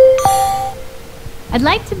 I'd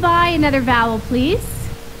like to buy another vowel, please.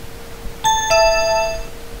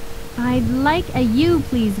 I'd like a U,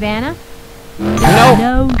 please, Vanna. No.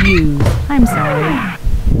 No U's. I'm sorry.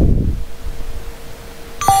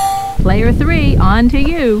 Player 3, on to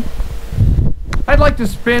you. I'd like to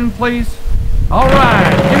spin, please. All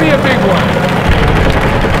right, give me a big one.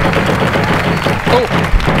 Oh.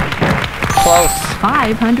 Close.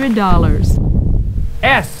 $500.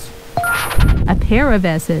 S. A pair of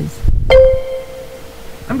S's.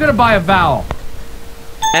 I'm gonna buy a vowel.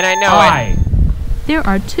 And I know I. There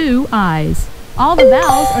are 2 I's. All the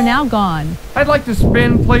vowels are now gone. I'd like to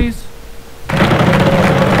spin, please.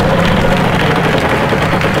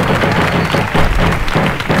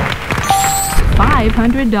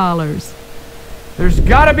 $500. There's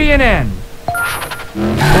gotta be an N.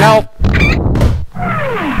 Nope.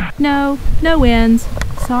 No, no ends.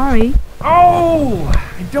 Sorry. Oh,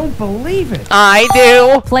 I don't believe it. I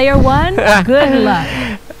do. Player 1, good luck.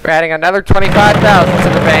 We're adding another 25,000 to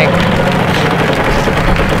the bank.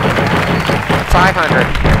 500.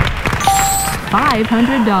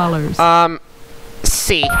 $500.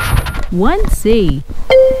 C. 1C.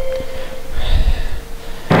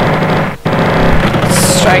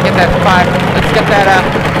 Let's try to get that 5. Let's get that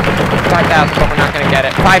 5,000, but we're not gonna get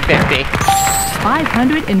it. 550.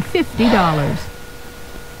 $550.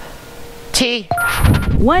 T.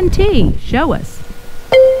 1T. Show us.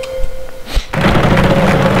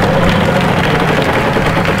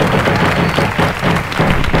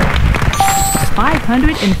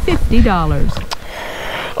 $550.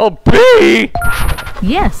 Oh, B.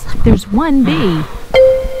 Yes, there's 1B.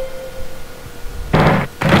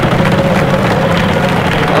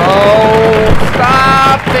 Oh,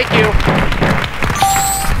 stop. Thank you.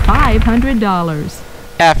 $500.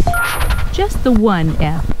 F. Just the 1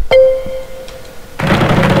 F.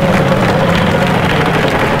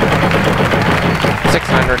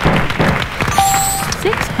 $600.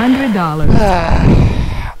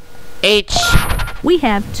 $600. H. We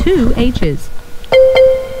have 2 H's.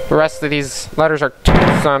 The rest of these letters are 2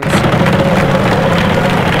 sums.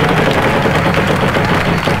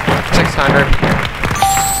 600.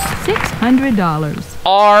 $600.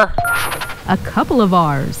 R. A couple of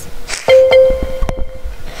R's.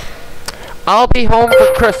 I'll be home for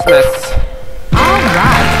Christmas. All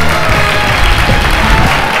right.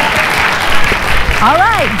 All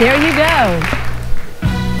right, there you go.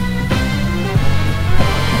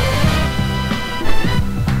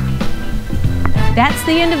 That's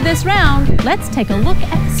the end of this round. Let's take a look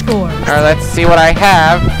at the scores. All right, let's see what I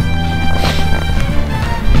have.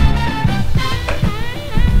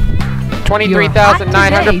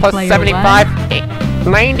 23,900 plus player 75,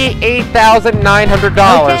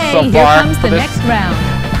 $98,900 Okay, so here far comes for the this next round.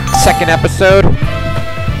 second episode.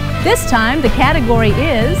 This time the category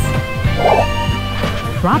is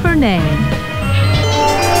proper name.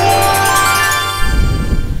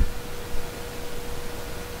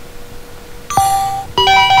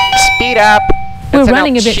 Speed up. We're It's an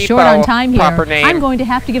running a El bit short Cheapo on time proper here. name. I'm going to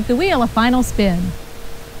have to give the wheel a final spin.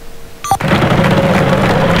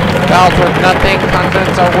 Vowels worth nothing.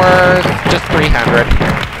 Consonants are worth just 300.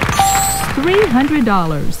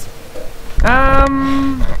 $300.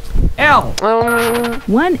 L.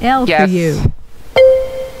 1 L Yes. for you.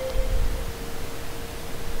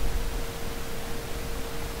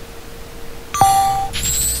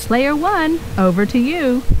 Player 1, over to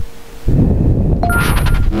you.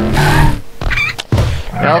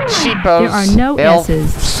 El Cheapos. There are no They'll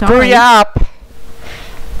S's. Screw Sorry. you up.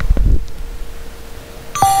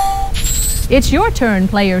 It's your turn,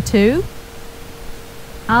 player 2.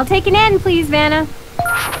 I'll take an N, please, Vanna.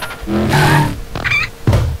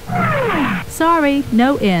 Sorry,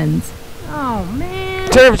 no ends. Oh,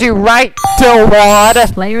 man. Serves you right,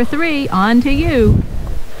 Dillwad. Player 3, on to you.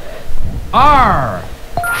 R.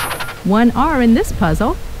 1 R in this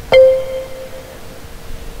puzzle.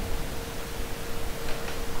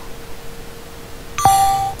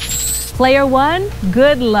 Player 1,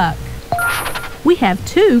 good luck. We have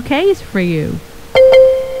 2 K's for you.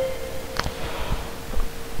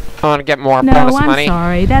 I want to get more No, bonus I'm money.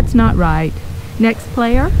 sorry, that's not right. Next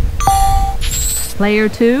player. Player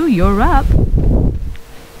 2, you're up.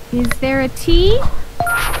 Is there a T?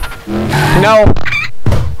 No.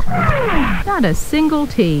 Not a single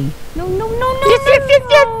T. No, no, no, no. Yes, yes, yes,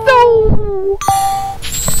 yes, no.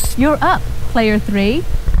 You're up, player 3.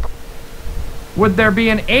 Would there be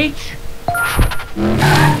an H?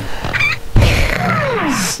 Not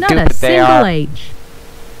Stupid a they single are. H.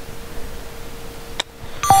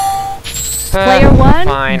 Player 1,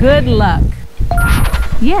 Fine. good luck.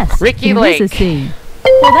 Yes, Ricky there is a Lake. C.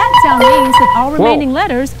 Well, that sound means that all remaining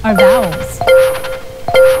letters are vowels.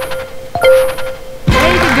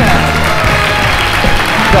 Way to go.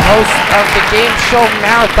 The host of the game show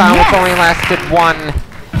marathon, Yes. which only lasted 1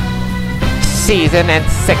 season and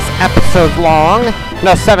 6 episodes long.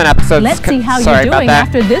 No, 7 episodes. Let's see how Sorry you're about doing that.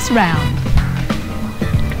 after this round.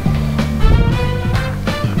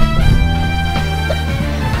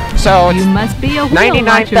 So You it's must be a wheel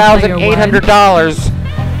watcher, player 1. $99,800.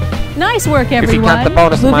 Nice work, you everyone. count the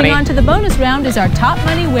bonus Moving money. on to the bonus round is our top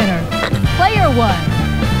money winner, Player 1.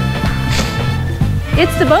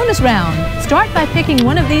 It's the bonus round. Start by picking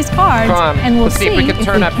one of these cards, Come on, and we'll let's see if we can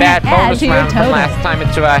turn a can't bad add bonus to your round from total. last time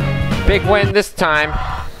into a big win this time.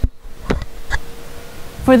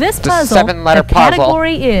 For this a puzzle, 7-letter the puzzle.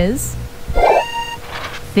 category is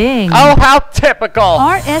thing. Oh, how typical!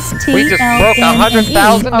 R-S-T-L-N-N-E We just broke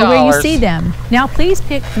 $100,000. are where you see them. Now please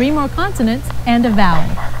pick 3 more consonants and a vowel.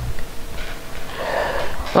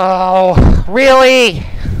 Oh, really?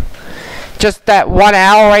 Just that one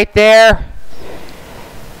owl right there?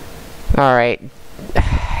 All right.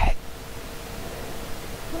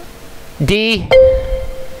 D.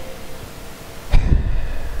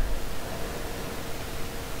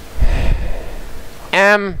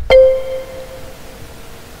 M.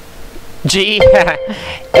 G.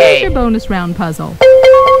 Here's your A. bonus round puzzle.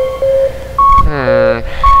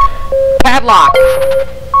 Padlock.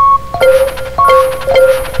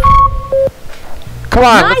 Come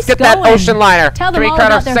on, let's Nice get that going. ocean liner. Tell Can them we all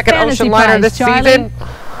cut our about their second fantasy ocean liner prize, this Charlie. season?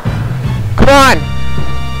 Come on.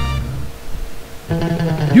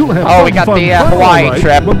 You'll have Oh, we got fun the, fun, Hawaii all right,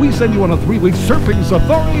 trip. when we send you on a 3-week surfing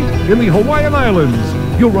safari in the Hawaiian Islands.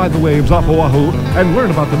 You'll ride the waves off Oahu and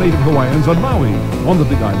learn about the native Hawaiians on Maui. On the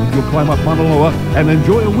Big Island, you'll climb up Mauna Loa and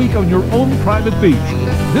enjoy a week on your own private beach.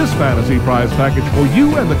 This fantasy prize package for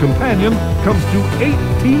you and the companion comes to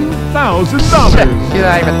 $18,000. He's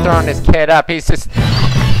not even throwing his kid up. He's just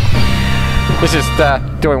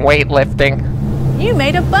doing weightlifting. You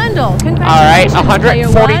made a bundle. All right,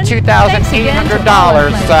 Congratulations, Player 1. Thanks again to all our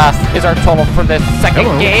 $142,800 players. is our total for this second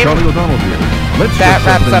Hello, game. Charlie O'Donnell here. Let's That just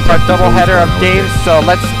wraps set up our things double header of before we games, so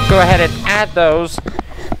let's go ahead and add those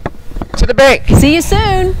to the bank. See you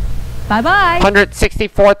soon. Bye-bye.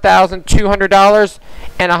 $164,200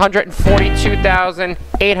 and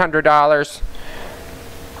 $142,800.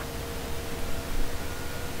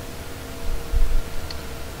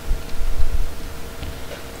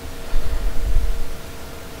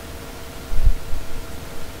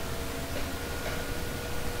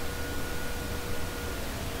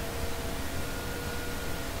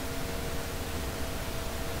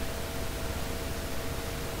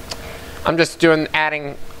 I'm just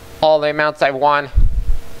adding all the amounts I won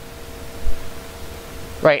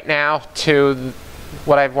right now to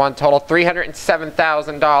what I've won total,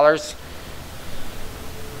 $307,000.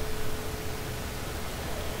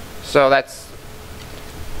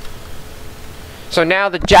 So now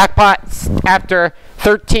the jackpot after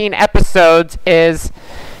 13 episodes is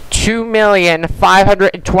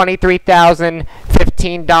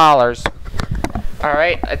 $2,523,015. All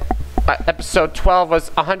right. Episode 12 was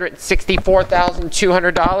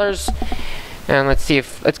 $164,200. And let's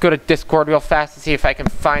go to Discord real fast to see if I can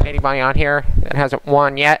find anybody on here that hasn't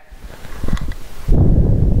won yet.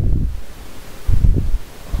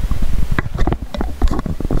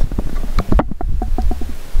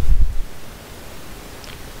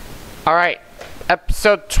 All right,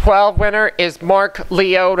 episode 12 winner is Mark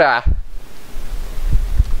Leota.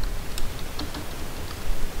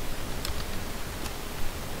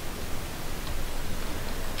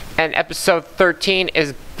 And episode 13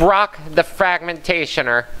 is Brock the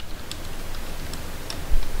Fragmentationer.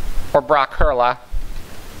 Or Brock Hurla.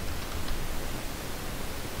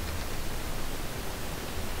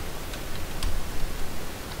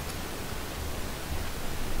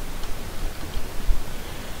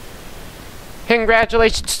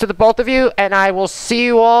 Congratulations to the both of you, and I will see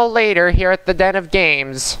you all later here at the Den of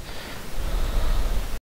Games.